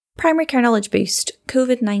Primary Care Knowledge Boost,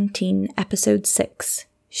 COVID-19, Episode 6,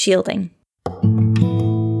 Shielding.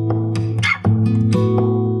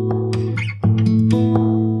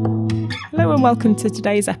 Hello and welcome to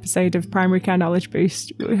today's episode of Primary Care Knowledge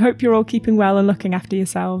Boost. We hope you're all keeping well and looking after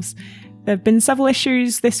yourselves. There have been several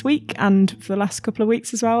issues this week and for the last couple of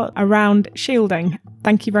weeks as well around shielding.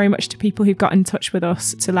 Thank you very much to people who've got in touch with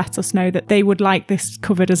us to let us know that they would like this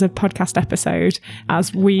covered as a podcast episode,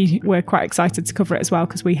 as we were quite excited to cover it as well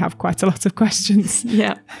because we have quite a lot of questions.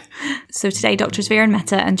 Yeah. So today, Drs. Viren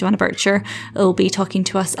Mehta and Joanna Bircher will be talking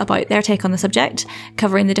to us about their take on the subject,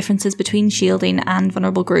 covering the differences between shielding and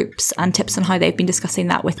vulnerable groups and tips on how they've been discussing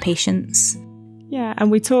that with patients. Yeah,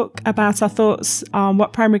 and we talk about our thoughts on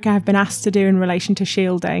what primary care have been asked to do in relation to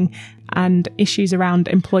shielding and issues around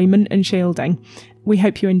employment and shielding. We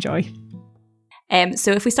hope you enjoy.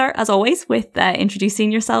 So if we start, as always, with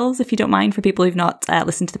introducing yourselves, if you don't mind, for people who've not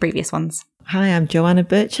listened to the previous ones. Hi, I'm Joanna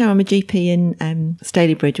Bircher. I'm a GP in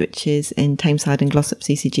Stalybridge, which is in Tameside and Glossop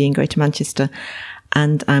CCG in Greater Manchester.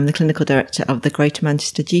 And I'm the Clinical Director of the Greater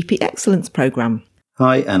Manchester GP Excellence Programme.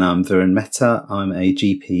 Hi, and I'm Viren Mehta. I'm a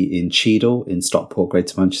GP in Cheadle in Stockport,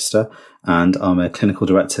 Greater Manchester, and I'm a Clinical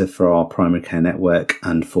Director for our Primary Care Network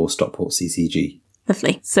and for Stockport CCG.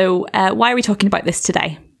 Lovely. So why are we talking about this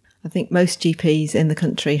today? I think most GPs in the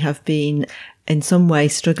country have been in some way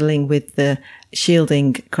struggling with the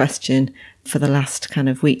shielding question for the last kind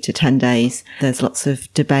of week to 10 days. There's lots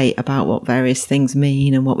of debate about what various things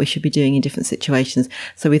mean and what we should be doing in different situations.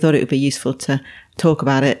 So we thought it would be useful to talk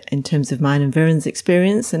about it in terms of mine and Viren's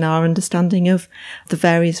experience and our understanding of the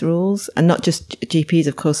various rules. And not just GPs,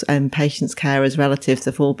 of course, patients, carers, relatives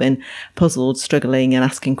have all been puzzled, struggling and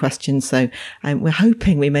asking questions. So we're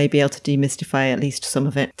hoping we may be able to demystify at least some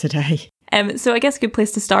of it today. So I guess a good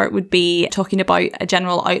place to start would be talking about a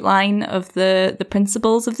general outline of the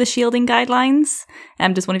principles of the shielding guidelines.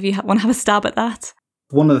 Does one of you want to have a stab at that?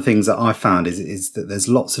 One of the things that I found is that there's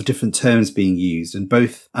lots of different terms being used, and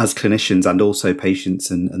both as clinicians and also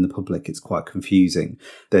patients and the public, it's quite confusing.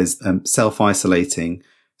 There's self-isolating,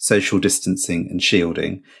 social distancing and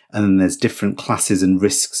shielding, and then there's different classes and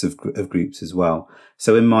risks of groups as well.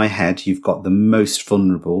 So in my head, you've got the most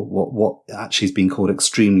vulnerable, what actually is being called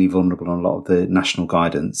extremely vulnerable on a lot of the national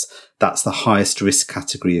guidance. That's the highest risk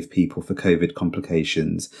category of people for COVID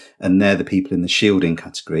complications, and they're the people in the shielding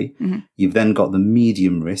category. Mm-hmm. You've then got the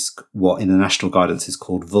medium risk, what in the national guidance is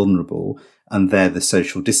called vulnerable, and they're the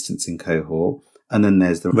social distancing cohort. And then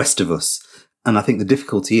there's the rest of us. And I think the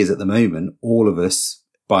difficulty is at the moment, all of us,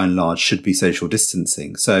 by and large, should be social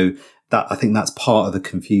distancing. So that, I think that's part of the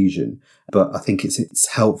confusion. But I think it's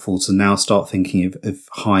helpful to now start thinking of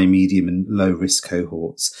high, medium and low risk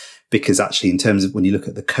cohorts, because actually in terms of when you look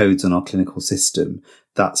at the codes on our clinical system,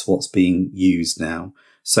 that's what's being used now.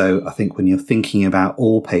 So I think when you're thinking about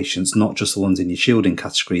all patients, not just the ones in your shielding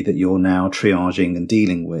category that you're now triaging and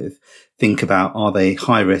dealing with, think about, are they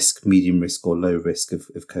high risk, medium risk or low risk of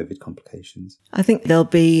COVID complications? I think there'll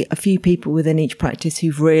be a few people within each practice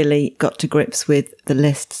who've really got to grips with the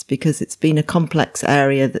lists, because it's been a complex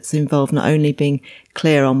area that's involved not only being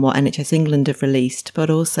clear on what NHS England have released,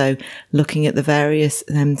 but also looking at the various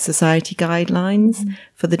society guidelines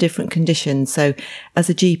for the different conditions. So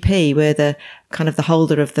as a GP, we're the kind of the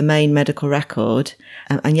holder of the main medical record,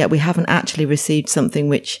 and yet we haven't actually received something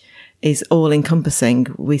which is all encompassing.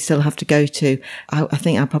 We still have to go to, I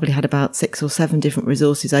think I probably had about 6 or 7 different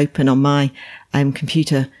resources open on my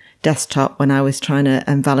computer desktop when I was trying to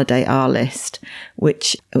validate our list,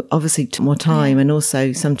 which obviously took more time. And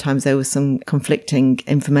also sometimes there was some conflicting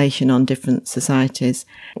information on different societies'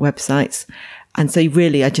 websites. And so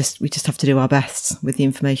really, we just have to do our best with the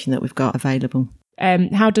information that we've got available.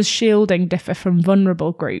 How does shielding differ from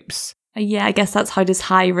vulnerable groups? Yeah, I guess that's how does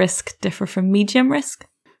high risk differ from medium risk?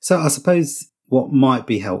 So I suppose what might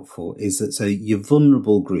be helpful is that, so your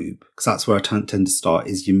vulnerable group, because that's where I tend to start,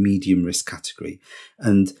 is your medium risk category.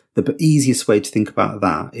 And the easiest way to think about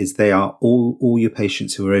that is they are all your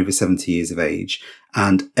patients who are over 70 years of age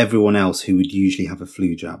and everyone else who would usually have a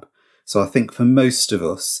flu jab. So I think for most of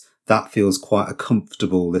us, that feels quite a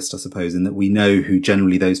comfortable list, I suppose, in that we know who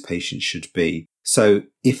generally those patients should be. So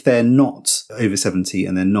if they're not over 70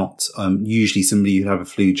 and they're not usually somebody who have a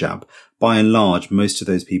flu jab, by and large, most of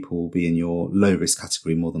those people will be in your low risk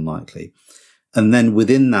category more than likely. And then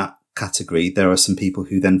within that category, there are some people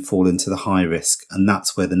who then fall into the high risk. And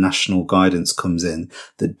that's where the national guidance comes in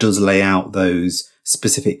that does lay out those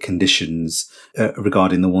specific conditions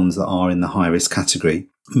regarding the ones that are in the high risk category.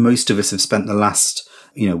 Most of us have spent the last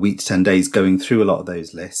week to 10 days going through a lot of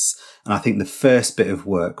those lists. And I think the first bit of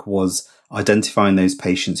work was identifying those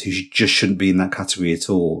patients who just shouldn't be in that category at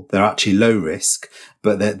all. They're actually low risk,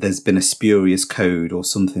 but there's been a spurious code or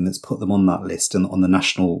something that's put them on that list and on the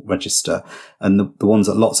national register. And the ones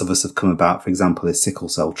that lots of us have come about, for example, is sickle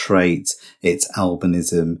cell trait, it's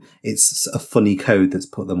albinism, it's a funny code that's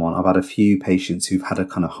put them on. I've had a few patients who've had a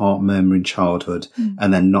kind of heart murmur in childhood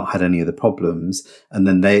and then not had any of the problems. And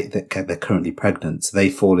then they're currently pregnant. So they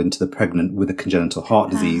fall into the pregnant with a congenital heart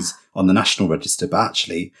disease on the national register. But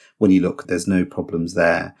actually, when you look, there's no problems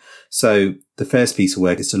there. So the first piece of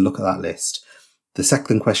work is to look at that list. The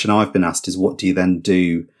second question I've been asked is, what do you then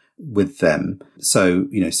do with them? So,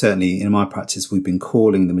 certainly in my practice, we've been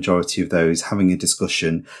calling the majority of those, having a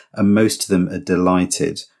discussion, and most of them are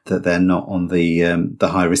delighted that they're not on the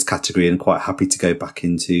high risk category and quite happy to go back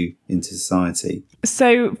into society.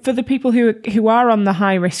 So for the people who are on the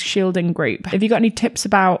high risk shielding group, have you got any tips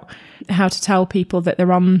about how to tell people that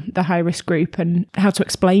they're on the high risk group and how to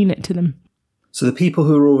explain it to them? So the people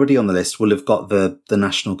who are already on the list will have got the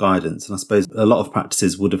national guidance. And I suppose a lot of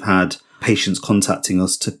practices would have had patients contacting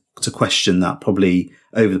us to question that probably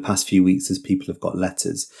over the past few weeks as people have got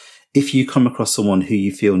letters. If you come across someone who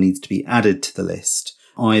you feel needs to be added to the list,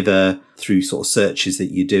 either through sort of searches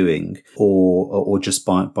that you're doing or just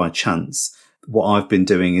by chance, what I've been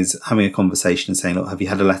doing is having a conversation and saying, look, have you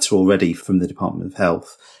had a letter already from the Department of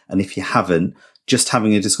Health? And if you haven't, just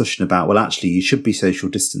having a discussion about, well, actually, you should be social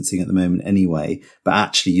distancing at the moment anyway, but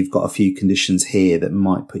actually you've got a few conditions here that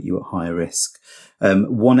might put you at higher risk.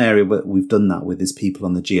 One area that we've done that with is people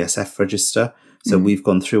on the GSF register. So we've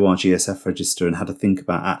gone through our GSF register and had to think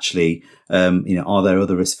about actually, are there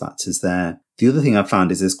other risk factors there? The other thing I've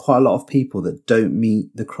found is there's quite a lot of people that don't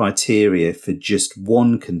meet the criteria for just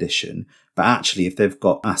one condition, but actually if they've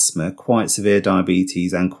got asthma, quite severe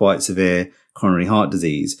diabetes and quite severe coronary heart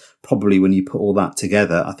disease, probably when you put all that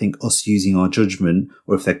together, I think us using our judgment,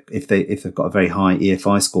 or if they've got a very high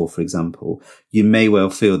EFI score, for example, you may well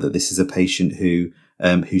feel that this is a patient who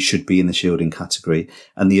should be in the shielding category.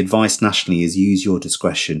 And the advice nationally is use your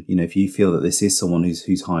discretion. If you feel that this is someone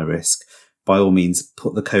who's high risk, by all means,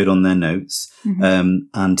 put the code on their notes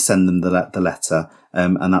and send them the letter.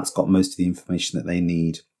 And that's got most of the information that they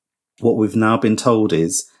need. What we've now been told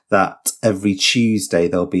is that every Tuesday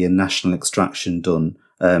there'll be a national extraction done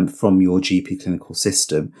from your GP clinical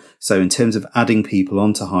system. So in terms of adding people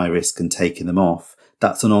onto high risk and taking them off,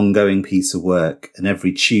 that's an ongoing piece of work. And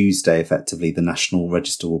every Tuesday, effectively, the national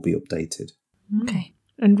register will be updated. Okay.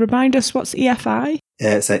 And remind us, what's EFI?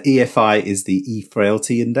 So EFI is the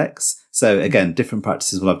E-frailty index. So again, different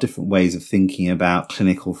practices will have different ways of thinking about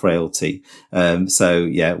clinical frailty.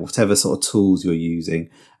 Whatever sort of tools you're using.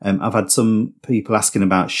 I've had some people asking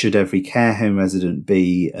about, should every care home resident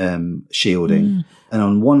be shielding? And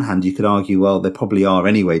on one hand, you could argue, well, they probably are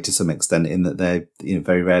anyway to some extent, in that they're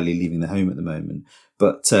very rarely leaving the home at the moment.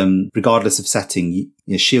 But regardless of setting,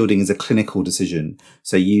 shielding is a clinical decision.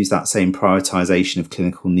 So use that same prioritisation of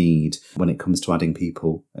clinical need when it comes to adding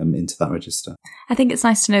people into that register. I think it's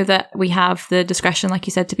nice to know that we have the discretion, like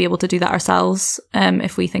you said, to be able to do that ourselves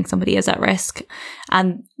if we think somebody is at risk.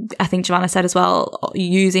 And I think Joanna said as well,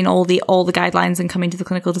 using all the guidelines and coming to the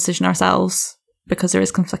clinical decision ourselves, because there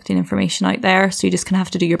is conflicting information out there. So you just kind of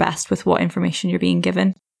have to do your best with what information you're being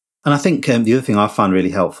given. And I think the other thing I found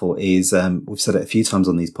really helpful is, we've said it a few times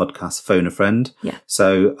on these podcasts, phone a friend. Yeah.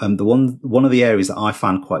 So one of the areas that I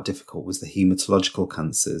found quite difficult was the hematological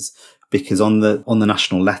cancers, because on the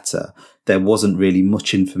national letter, there wasn't really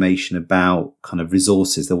much information about kind of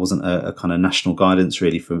resources. There wasn't a kind of national guidance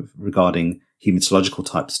really regarding hematological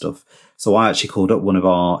type stuff. So I actually called up one of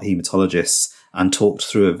our hematologists and talked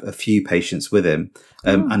through a few patients with him.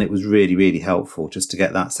 And it was really, really helpful just to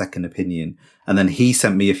get that second opinion. And then he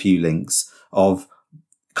sent me a few links of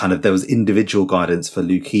kind of, there was individual guidance for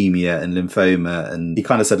leukemia and lymphoma. And he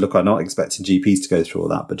kind of said, look, I'm not expecting GPs to go through all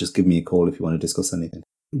that, but just give me a call if you want to discuss anything.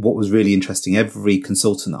 What was really interesting, every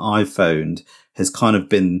consultant that I've phoned has kind of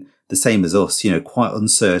been the same as us, quite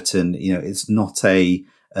uncertain. It's not a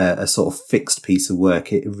sort of fixed piece of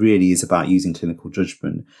work. It really is about using clinical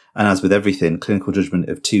judgment. And as with everything, clinical judgment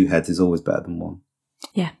of two heads is always better than one.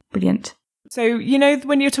 Yeah, brilliant. So,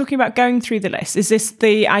 when you're talking about going through the list, is this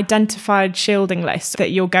the identified shielding list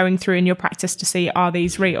that you're going through in your practice to see, are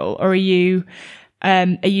these real? Or are you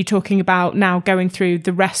talking about now going through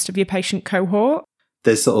the rest of your patient cohort?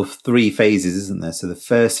 There's sort of three phases, isn't there? So the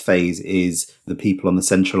first phase is the people on the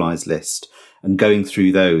centralised list and going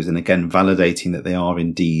through those and again, validating that they are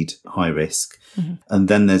indeed high risk. Mm-hmm. And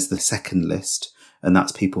then there's the second list. And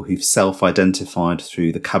that's people who've self-identified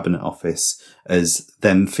through the Cabinet Office as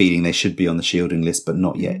them feeling they should be on the shielding list, but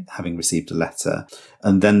not yet having received a letter.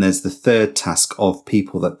 And then there's the third task of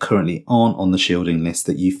people that currently aren't on the shielding list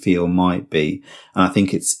that you feel might be. And I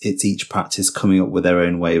think it's each practice coming up with their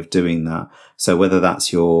own way of doing that. So whether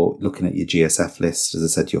that's you're looking at your GSF list, as I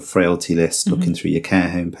said, your frailty list, looking through your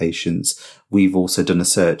care home patients. We've also done a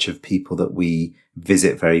search of people that we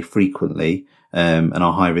visit very frequently, and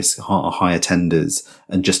are high risk, high attenders,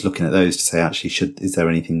 and just looking at those to say, actually, is there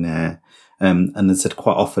anything there? And as I said,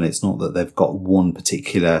 quite often it's not that they've got one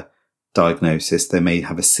particular diagnosis. They may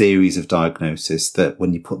have a series of diagnoses that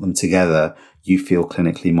when you put them together, you feel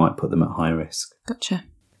clinically might put them at high risk. Gotcha.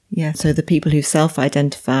 Yeah, so the people who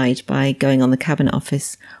self-identified by going on the Cabinet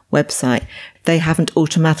Office website, they haven't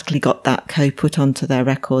automatically got that code put onto their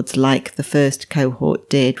records like the first cohort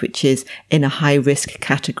did, which is in a high-risk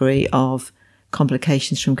category of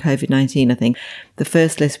complications from COVID-19, I think. The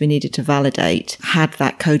first list we needed to validate had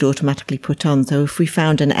that code automatically put on. So if we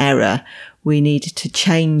found an error, we needed to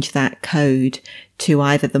change that code to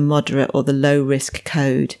either the moderate or the low risk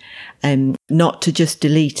code, and not to just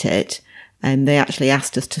delete it. And they actually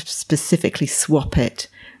asked us to specifically swap it.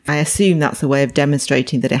 I assume that's a way of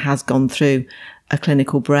demonstrating that it has gone through a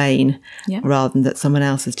clinical brain, rather than that someone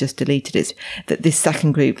else has just deleted it. That this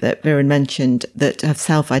second group that Viren mentioned that have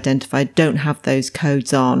self-identified don't have those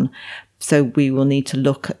codes on. So we will need to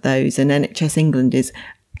look at those. And NHS England is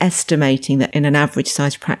estimating that in an average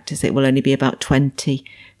size practice, it will only be about 20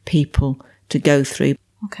 people to go through.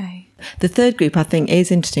 Okay. The third group I think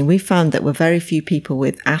is interesting. We found that were very few people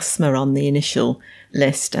with asthma on the initial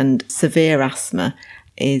list, and severe asthma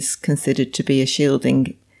is considered to be a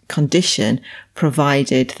shielding condition,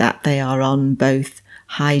 provided that they are on both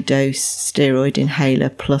high dose steroid inhaler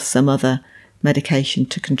plus some other medication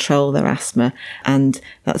to control their asthma. And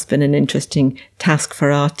that's been an interesting task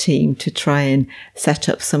for our team to try and set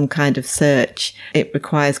up some kind of search. It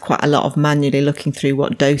requires quite a lot of manually looking through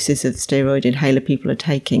what doses of steroid inhaler people are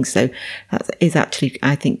taking. So that is actually,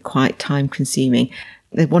 I think, quite time consuming.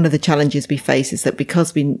 One of the challenges we face is that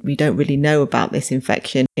because we don't really know about this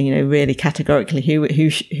infection, really categorically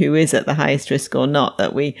who is at the highest risk or not,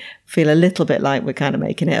 that we feel a little bit like we're kind of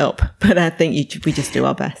making it up. But I think we just do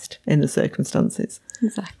our best in the circumstances.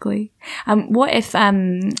 Exactly. What if,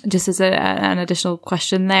 just as an additional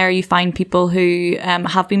question there, you find people who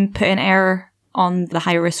have been put in error on the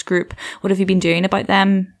high risk group? What have you been doing about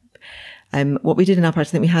them? What we did in our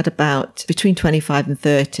practice, I think we had about between 25 and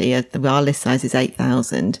 30. Our list size is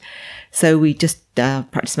 8,000. So we just,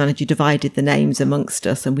 practice manager divided the names amongst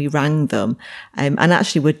us and we rang them. And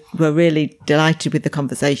actually we're really delighted with the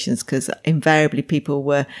conversations, because invariably people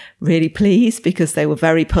were really pleased because they were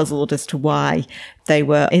very puzzled as to why they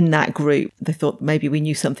were in that group. They thought maybe we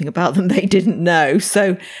knew something about them they didn't know.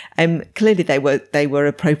 So clearly they were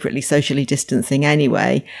appropriately socially distancing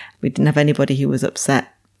anyway. We didn't have anybody who was upset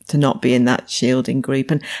to not be in that shielding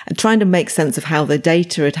group, and trying to make sense of how the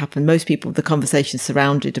data had happened. Most people, the conversation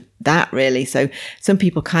surrounded that really. So some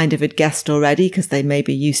people kind of had guessed already because they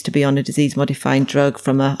maybe used to be on a disease modifying drug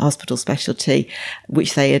from a hospital specialty,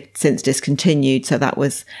 which they had since discontinued. So that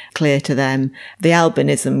was clear to them. The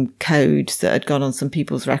albinism codes that had gone on some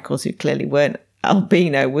people's records who clearly weren't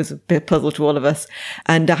albino was a bit puzzle to all of us.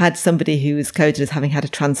 And I had somebody who was coded as having had a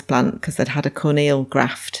transplant because they'd had a corneal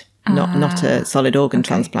graft. Not a solid organ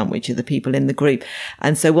transplant, which are the people in the group.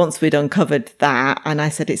 And so once we'd uncovered that, and I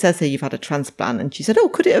said, it says here you've had a transplant. And she said, oh,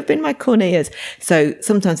 could it have been my corneas? So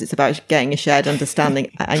sometimes it's about getting a shared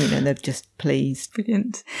understanding, and they're just pleased.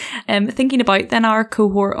 Brilliant. Thinking about then our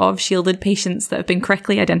cohort of shielded patients that have been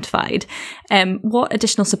correctly identified, what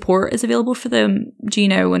additional support is available for them, do you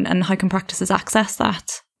know, and how can practices access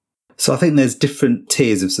that? So I think there's different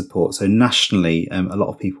tiers of support. So nationally, a lot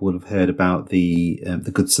of people would have heard about the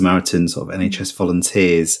Good Samaritan sort of NHS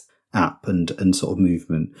Volunteers app and sort of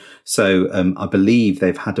movement. So I believe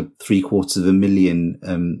they've had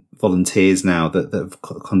 750,000 volunteers now that have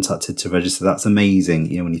contacted to register. That's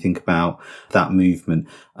amazing, when you think about that movement.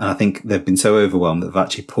 And I think they've been so overwhelmed that they've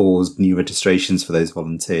actually paused new registrations for those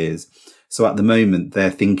volunteers. So at the moment, they're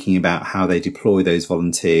thinking about how they deploy those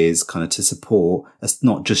volunteers kind of to support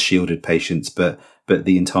not just shielded patients, but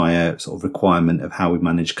the entire sort of requirement of how we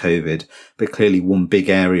manage COVID. But clearly one big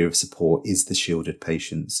area of support is the shielded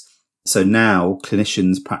patients. So now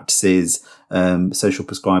clinicians, practices, social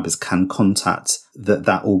prescribers can contact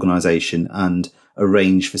that organisation and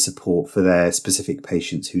arrange for support for their specific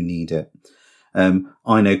patients who need it.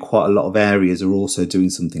 I know quite a lot of areas are also doing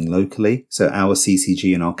something locally. So our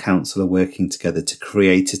CCG and our council are working together to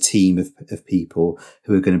create a team of people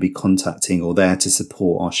who are going to be contacting or there to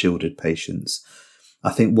support our shielded patients.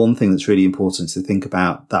 I think one thing that's really important is to think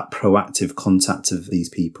about that proactive contact of these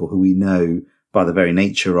people who we know by their very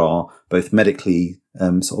nature are both medically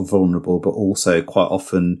sort of vulnerable, but also quite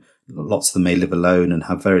often lots of them may live alone and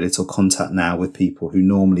have very little contact now with people who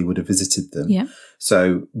normally would have visited them. Yeah.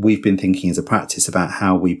 So we've been thinking as a practice about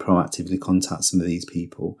how we proactively contact some of these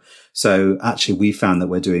people. So actually we found that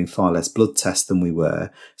we're doing far less blood tests than we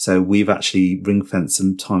were. So we've actually ring-fenced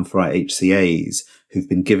some time for our HCAs who've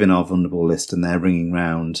been given our vulnerable list, and they're ringing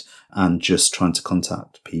round and just trying to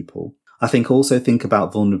contact people. I think also think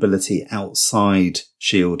about vulnerability outside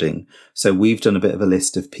shielding. So we've done a bit of a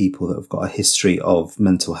list of people that have got a history of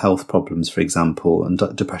mental health problems, for example, and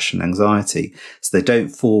depression and anxiety. So they don't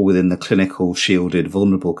fall within the clinical shielded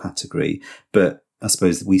vulnerable category, but I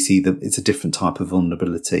suppose we see that it's a different type of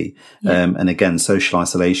vulnerability. Yeah. And again, social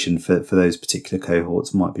isolation for those particular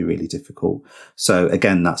cohorts might be really difficult. So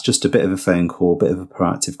again, that's just a bit of a phone call, a bit of a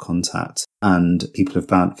proactive contact, and people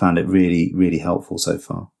have found it really, really helpful so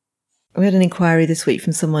far. We had an inquiry this week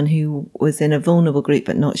from someone who was in a vulnerable group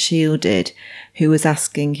but not shielded, who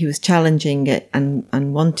was challenging it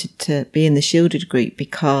and wanted to be in the shielded group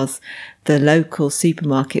because the local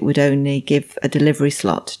supermarket would only give a delivery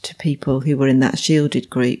slot to people who were in that shielded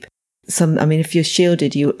group. If you're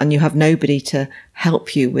shielded and you have nobody to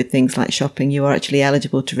help you with things like shopping, you are actually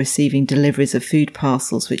eligible to receiving deliveries of food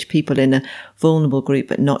parcels, which people in a vulnerable group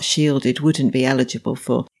but not shielded wouldn't be eligible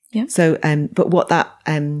for. Yeah. So, but what that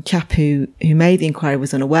chap who made the inquiry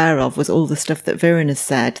was unaware of was all the stuff that Viren has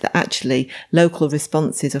said, that actually local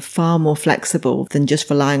responses are far more flexible than just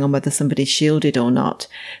relying on whether somebody's shielded or not.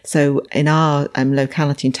 So in our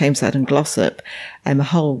locality in Tameside and Glossop, a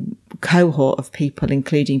whole cohort of people,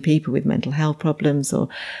 including people with mental health problems or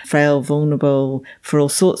frail, vulnerable, for all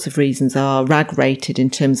sorts of reasons, are RAG rated in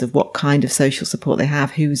terms of what kind of social support they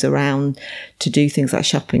have, who's around to do things like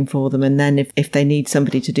shopping for them. And then if they need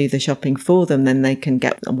somebody to do the shopping for them, then they can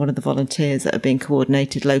get one of the volunteers that are being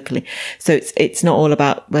coordinated locally. So it's not all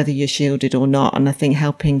about whether you're shielded or not. And I think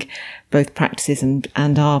helping both practices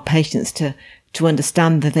and our patients to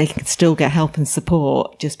understand that they can still get help and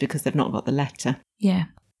support just because they've not got the letter. Yeah.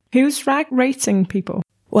 Who's RAG rating people?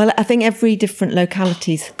 Well, I think every different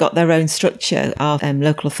locality's got their own structure. Our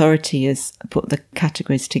local authority has put the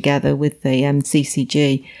categories together with the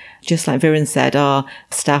CCG. Just like Viren said, our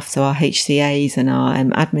staff, so our HCAs and our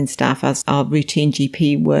admin staff, as our routine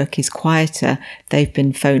GP work is quieter, they've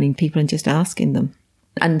been phoning people and just asking them.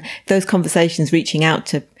 And those conversations, reaching out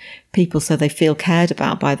to people so they feel cared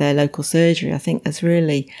about by their local surgery, I think that's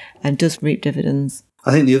really does reap dividends.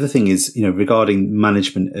 I think the other thing is, regarding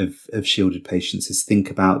management of shielded patients is think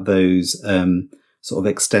about those sort of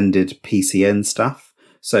extended PCN staff.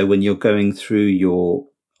 So when you're going through your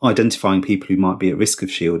identifying people who might be at risk of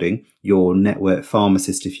shielding, your network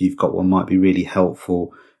pharmacist, if you've got one, might be really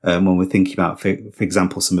helpful when we're thinking about, for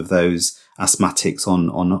example, some of those asthmatics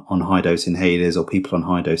on high dose inhalers or people on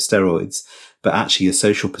high dose steroids. But actually a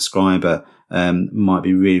social prescriber might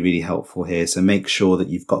be really, really helpful here. So make sure that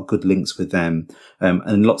you've got good links with them. And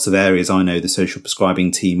in lots of areas, I know the social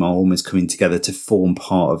prescribing team are almost coming together to form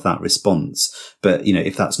part of that response. But,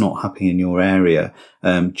 if that's not happening in your area,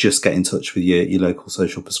 just get in touch with your local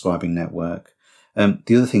social prescribing network.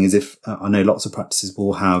 The other thing is I know lots of practices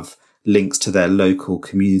will have links to their local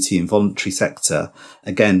community and voluntary sector.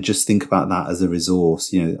 Again, just think about that as a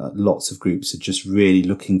resource. Lots of groups are just really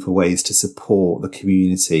looking for ways to support the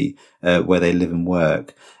community where they live and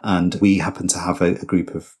work. And we happen to have a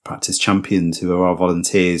group of practice champions who are our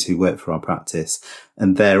volunteers who work for our practice.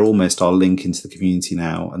 And they're almost our link into the community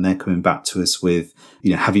now. And they're coming back to us with,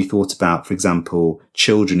 have you thought about, for example,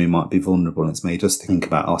 children who might be vulnerable? And it's made us think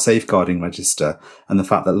about our safeguarding register and the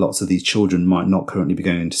fact that lots of these children might not currently be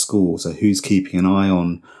going to school. So who's keeping an eye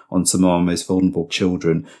on some of our most vulnerable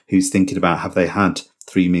children? Who's thinking about, have they had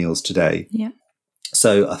 3 meals today? Yeah.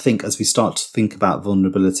 So I think as we start to think about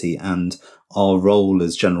vulnerability and our role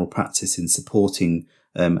as general practice in supporting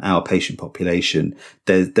our patient population,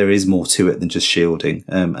 there is more to it than just shielding.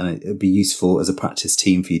 And it would be useful as a practice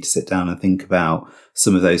team for you to sit down and think about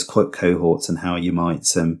some of those cohorts and how you might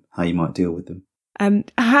deal with them.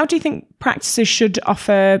 How do you think practices should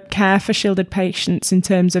offer care for shielded patients in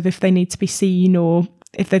terms of if they need to be seen or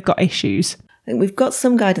if they've got issues? I think we've got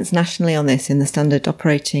some guidance nationally on this in the standard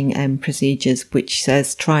operating procedures, which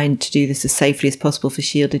says trying to do this as safely as possible for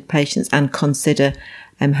shielded patients and consider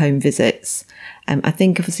home visits. I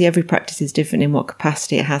think obviously every practice is different in what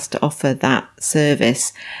capacity it has to offer that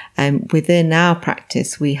service. Within our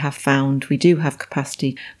practice, we do have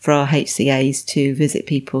capacity for our HCAs to visit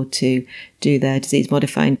people to do their disease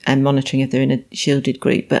modifying and monitoring if they're in a shielded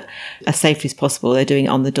group, but as safely as possible. They're doing it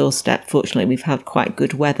on the doorstep. Fortunately, we've had quite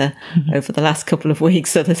good weather over the last couple of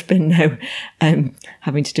weeks, so there's been no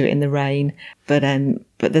having to do it in the rain. But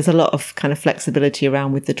there's a lot of kind of flexibility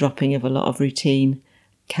around with the dropping of a lot of routine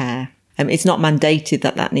care. It's not mandated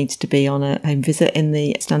that needs to be on a home visit in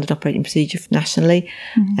the standard operating procedure nationally.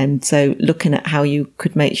 And so looking at how you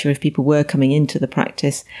could make sure if people were coming into the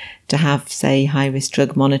practice to have, say, high-risk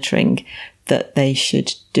drug monitoring, that they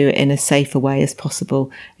should do it in a safer way as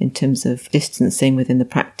possible in terms of distancing within the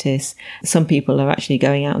practice. Some people are actually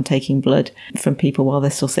going out and taking blood from people while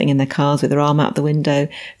they're still sitting in their cars with their arm out the window.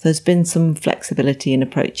 So there's been some flexibility in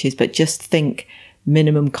approaches, but just think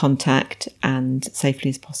minimum contact and safely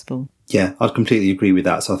as possible. Yeah, I'd completely agree with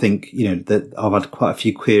that. So I think, that I've had quite a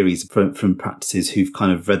few queries from practices who've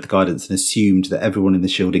kind of read the guidance and assumed that everyone in the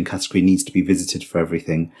shielding category needs to be visited for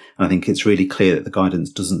everything. And I think it's really clear that the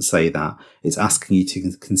guidance doesn't say that. It's asking you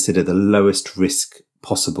to consider the lowest risk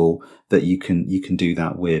possible that you can do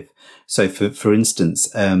that with. So for instance,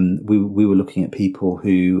 we were looking at people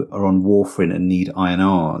who are on warfarin and need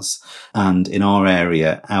INRs. And in our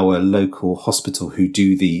area, our local hospital who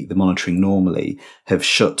do the monitoring normally have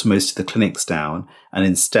shut most of the clinics down and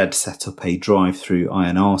instead set up a drive-through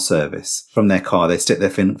INR service. From their car, they stick their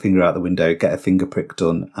finger out the window, get a finger prick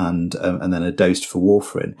done, and then a dose for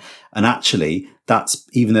warfarin. And actually, that's,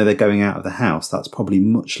 even though they're going out of the house, that's probably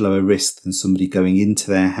much lower risk than somebody going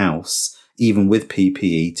into their house, even with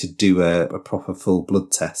PPE, to do a proper full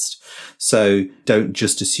blood test. So don't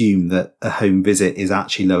just assume that a home visit is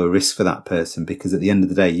actually lower risk for that person, because at the end of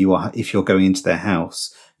the day, if you're going into their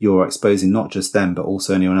house, you're exposing not just them, but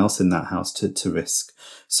also anyone else in that house to risk.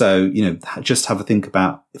 So, just have a think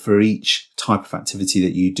about, for each type of activity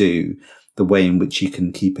that you do, the way in which you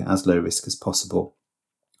can keep it as low risk as possible.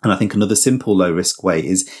 And I think another simple low risk way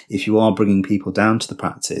is, if you are bringing people down to the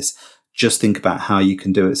practice, just think about how you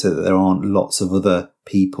can do it so that there aren't lots of other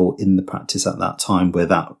people in the practice at that time where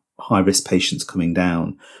that high risk patient's coming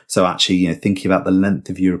down. So actually, thinking about the length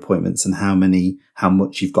of your appointments and how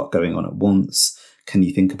much you've got going on at once. Can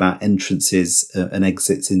you think about entrances and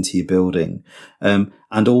exits into your building?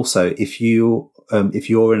 And also, if you're in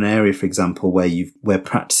an area, for example, where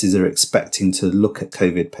practices are expecting to look at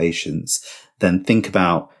COVID patients, then think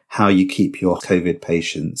about how you keep your COVID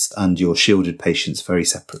patients and your shielded patients very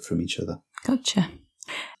separate from each other. Gotcha.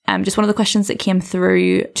 Just one of the questions that came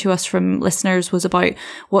through to us from listeners was about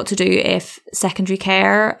what to do if secondary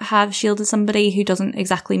care have shielded somebody who doesn't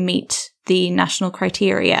exactly meet the national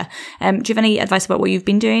criteria. Do you have any advice about what you've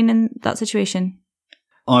been doing in that situation?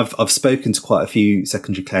 I've spoken to quite a few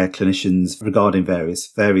secondary care clinicians regarding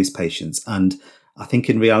various patients, and I think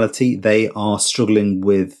in reality they are struggling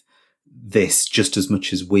with this just as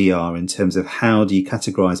much as we are, in terms of how do you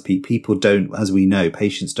categorize people. People don't, as we know,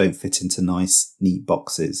 patients don't fit into nice, neat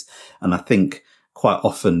boxes. And I think quite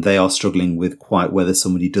often they are struggling with quite whether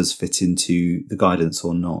somebody does fit into the guidance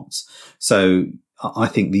or not. So I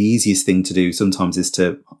think the easiest thing to do sometimes is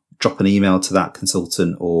to drop an email to that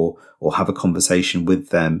consultant or have a conversation with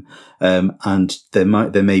them. And there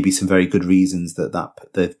may be some very good reasons that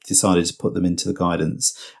they've decided to put them into the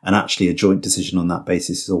guidance, and actually a joint decision on that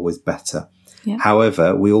basis is always better. Yeah.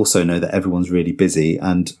 However, we also know that everyone's really busy,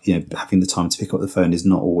 and having the time to pick up the phone is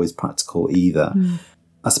not always practical either.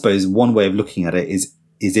 I suppose one way of looking at it is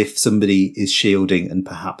if somebody is shielding and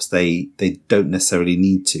perhaps they don't necessarily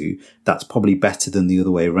need to, that's probably better than the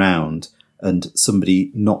other way around, and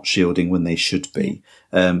somebody not shielding when they should be.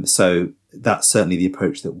 So that's certainly the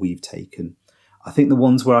approach that we've taken. I think the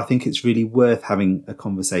ones where I think it's really worth having a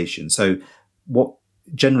conversation. So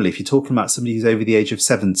generally, if you're talking about somebody who's over the age of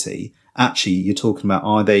 70, actually you're talking about,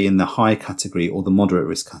 are they in the high category or the moderate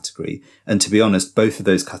risk category? And to be honest, both of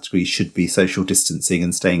those categories should be social distancing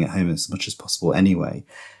and staying at home as much as possible anyway.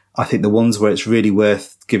 I think the ones where it's really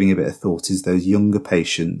worth giving a bit of thought is those younger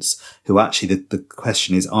patients who actually the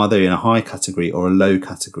question is, are they in a high category or a low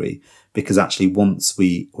category? Because actually once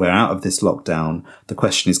we're out of this lockdown, the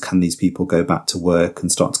question is, can these people go back to work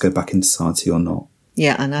and start to go back into society or not?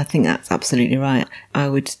 Yeah, and I think that's absolutely right. I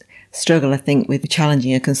would struggle, I think, with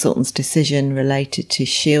challenging a consultant's decision related to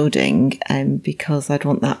shielding, because I'd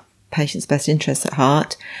want that patient's best interests at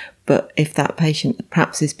heart. But if that patient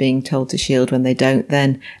perhaps is being told to shield when they don't,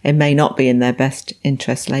 then it may not be in their best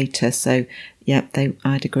interest later. So, yeah,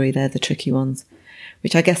 I'd agree they're the tricky ones.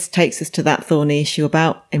 which I guess takes us to that thorny issue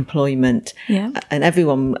about employment. Yeah. And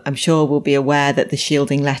everyone, I'm sure, will be aware that the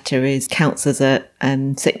shielding letter counts as a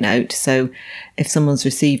sick note. So if someone's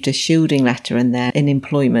received a shielding letter and they're in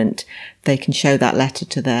employment, they can show that letter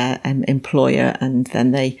to their employer, and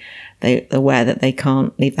then they're aware that they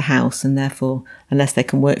can't leave the house, and therefore, unless they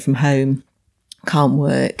can work from home, can't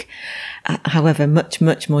work. However, much,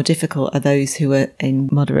 much more difficult are those who are in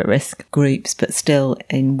moderate risk groups, but still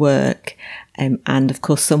in work. And of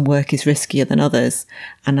course, some work is riskier than others.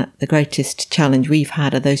 And the greatest challenge we've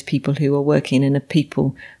had are those people who are working in a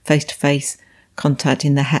people face-to-face contact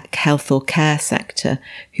in the health or care sector,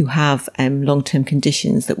 who have long-term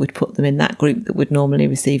conditions that would put them in that group that would normally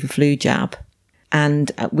receive a flu jab.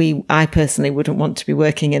 And I personally wouldn't want to be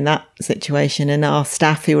working in that situation. And our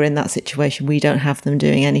staff who are in that situation, we don't have them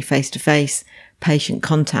doing any face-to-face patient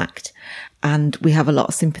contact. And we have a lot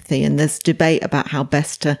of sympathy. And there's debate about how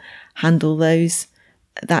best to handle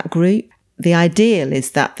that group. The ideal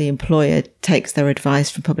is that the employer takes their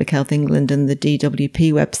advice from Public Health England and the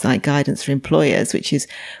DWP website Guidance for Employers, which is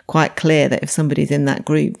quite clear that if somebody's in that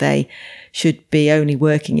group, they should be only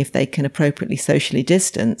working if they can appropriately socially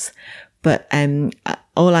distance. But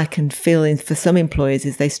all I can feel for some employers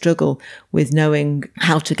is they struggle with knowing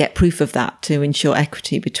how to get proof of that to ensure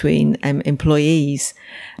equity between employees,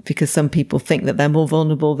 because some people think that they're more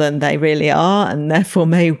vulnerable than they really are, and therefore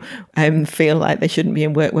may feel like they shouldn't be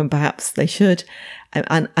in work when perhaps they should.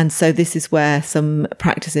 And so this is where some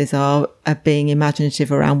practices are being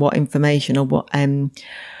imaginative around what information or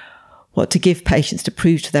what to give patients to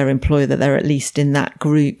prove to their employer that they're at least in that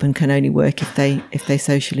group and can only work if they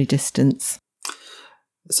socially distance.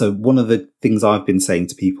 So one of the things I've been saying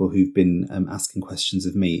to people who've been asking questions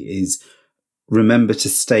of me is remember to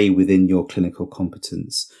stay within your clinical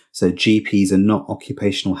competence. So GPs are not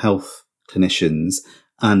occupational health clinicians,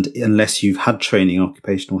 and unless you've had training in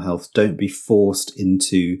occupational health, don't be forced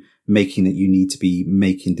into making that you need to be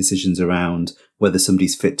making decisions around whether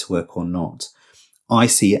somebody's fit to work or not. I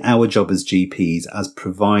see our job as GPs as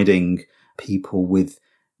providing people with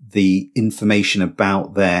the information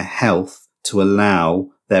about their health to allow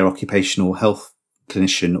their occupational health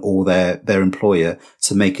clinician or their employer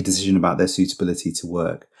to make a decision about their suitability to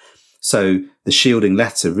work. So the shielding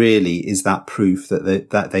letter really is that proof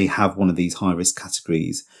that they have one of these high risk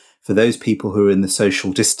categories. For those people who are in the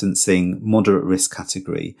social distancing moderate risk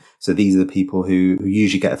category, so these are the people who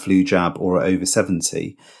usually get a flu jab or are over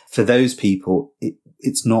 70, for those people,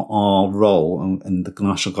 it's not our role, and the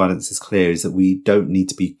national guidance is clear, is that we don't need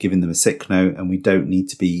to be giving them a sick note, and we don't need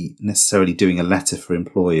to be necessarily doing a letter for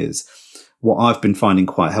employers. What I've been finding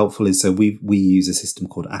quite helpful is, so we use a system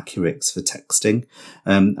called Accurix for texting,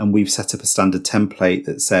 and we've set up a standard template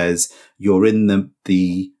that says you're in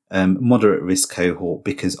the moderate risk cohort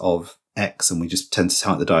because of X, and we just tend to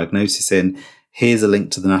type the diagnosis in. Here's a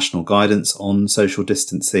link to the national guidance on social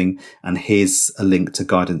distancing, and here's a link to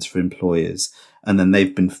guidance for employers. And then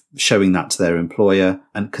they've been showing that to their employer,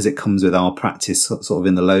 and because it comes with our practice sort of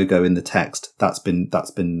in the logo, in the text, that's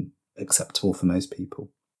been acceptable for most people.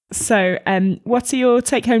 So what are your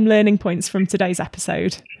take-home learning points from today's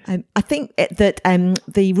episode? I think that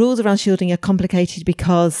the rules around shielding are complicated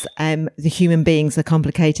because the human beings are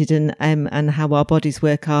complicated, and how our bodies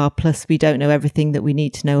work are, plus we don't know everything that we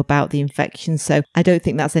need to know about the infection. So I don't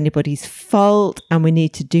think that's anybody's fault, and we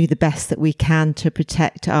need to do the best that we can to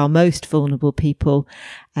protect our most vulnerable people.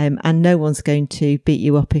 And no one's going to beat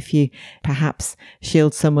you up if you perhaps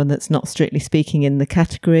shield someone that's not strictly speaking in the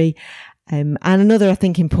category. And another, I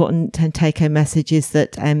think, important take-home message is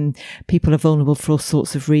that people are vulnerable for all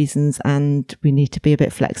sorts of reasons, and we need to be a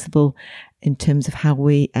bit flexible in terms of how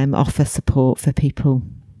we offer support for people.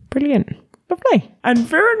 Brilliant. Lovely. And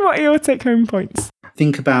Viren, what are your take-home points?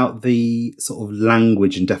 Think about the sort of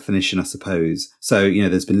language and definition, I suppose. So,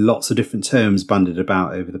 there's been lots of different terms bandied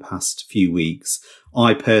about over the past few weeks.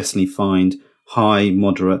 I personally find high,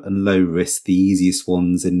 moderate and low risk the easiest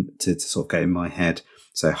ones to sort of get in my head.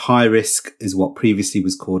 So high risk is what previously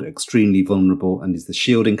was called extremely vulnerable and is the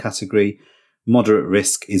shielding category. Moderate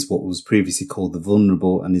risk is what was previously called the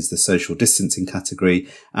vulnerable and is the social distancing category.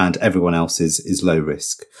 And everyone else is low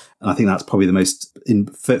risk. And I think that's probably the most,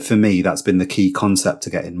 for me, that's been the key concept to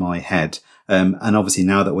get in my head. And obviously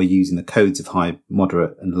now that we're using the codes of high,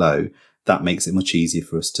 moderate and low, that makes it much easier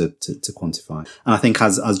for us to quantify. And I think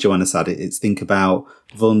as Joanna said, it's think about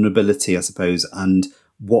vulnerability, I suppose, and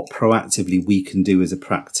what proactively we can do as a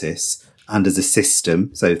practice and as a system.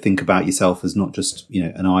 So think about yourself as not just,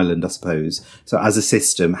 an island, I suppose. So as a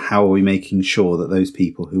system, how are we making sure that those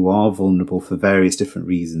people who are vulnerable for various different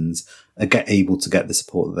reasons are able to get the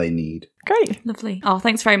support that they need? Great. Lovely. Oh,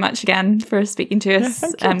 thanks very much again for speaking to us,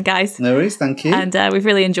 guys. No worries, thank you. And we've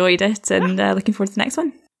really enjoyed it, and looking forward to the next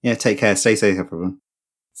one. Yeah, take care. Stay safe, everyone.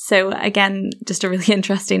 So again, just a really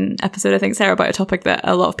interesting episode, I think, Sarah, about a topic that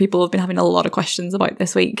a lot of people have been having a lot of questions about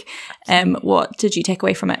this week. What did you take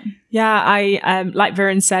away from it? Yeah, I like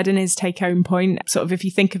Viren said in his take-home point, sort of if you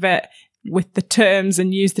think of it with the terms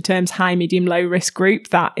and use the terms high, medium, low risk group,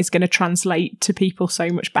 that is going to translate to people so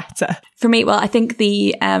much better. For me, well, I think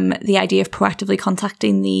the idea of proactively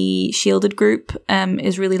contacting the shielded group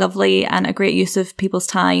is really lovely and a great use of people's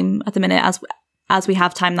time at the minute. As we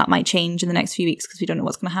have time, that might change in the next few weeks because we don't know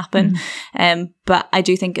what's going to happen. But I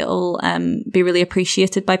do think it'll be really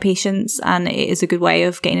appreciated by patients, and it is a good way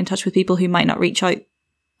of getting in touch with people who might not reach out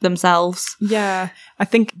themselves. Yeah, I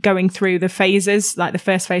think going through the phases, like the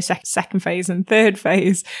first phase, second phase and third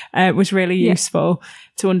phase, was really useful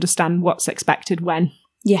to understand what's expected when.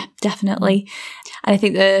 Yeah, definitely. And I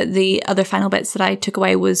think the other final bits that I took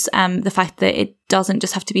away was the fact that it doesn't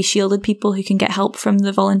just have to be shielded people who can get help from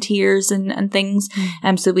the volunteers and things.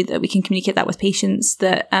 So that we can communicate that with patients,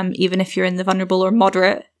 that even if you're in the vulnerable or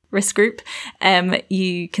moderate risk group,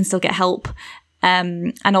 you can still get help.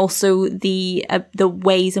 And also the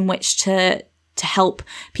ways in which to help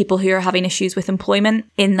people who are having issues with employment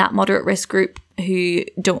in that moderate risk group who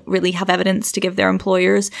don't really have evidence to give their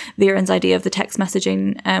employers. Viren's idea of the text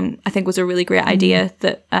messaging, I think, was a really great idea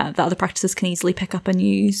that other practices can easily pick up and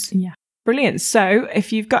use. Yeah. Brilliant. So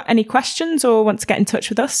if you've got any questions or want to get in touch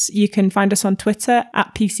with us, you can find us on Twitter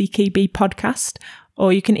at PCKB Podcast,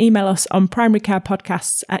 or you can email us on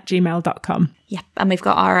primarycarepodcasts@gmail.com. Yeah, and we've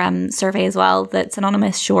got our survey as well that's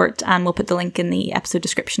anonymous, short, and we'll put the link in the episode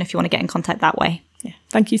description if you want to get in contact that way. Yeah.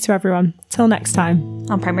 Thank you to everyone. Till next time.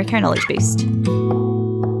 On Primary Care Knowledge Boost.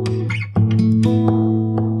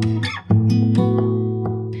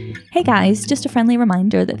 Hey guys, just a friendly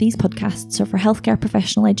reminder that these podcasts are for healthcare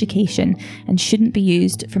professional education and shouldn't be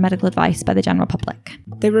used for medical advice by the general public.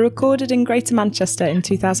 They were recorded in Greater Manchester in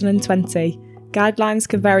 2020. Guidelines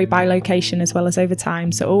can vary by location as well as over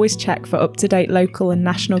time, so always check for up-to-date local and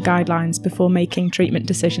national guidelines before making treatment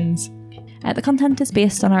decisions. The content is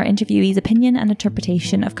based on our interviewee's opinion and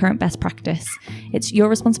interpretation of current best practice. It's your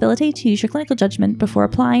responsibility to use your clinical judgment before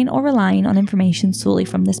applying or relying on information solely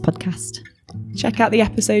from this podcast. Check out the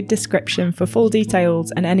episode description for full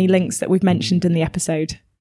details and any links that we've mentioned in the episode.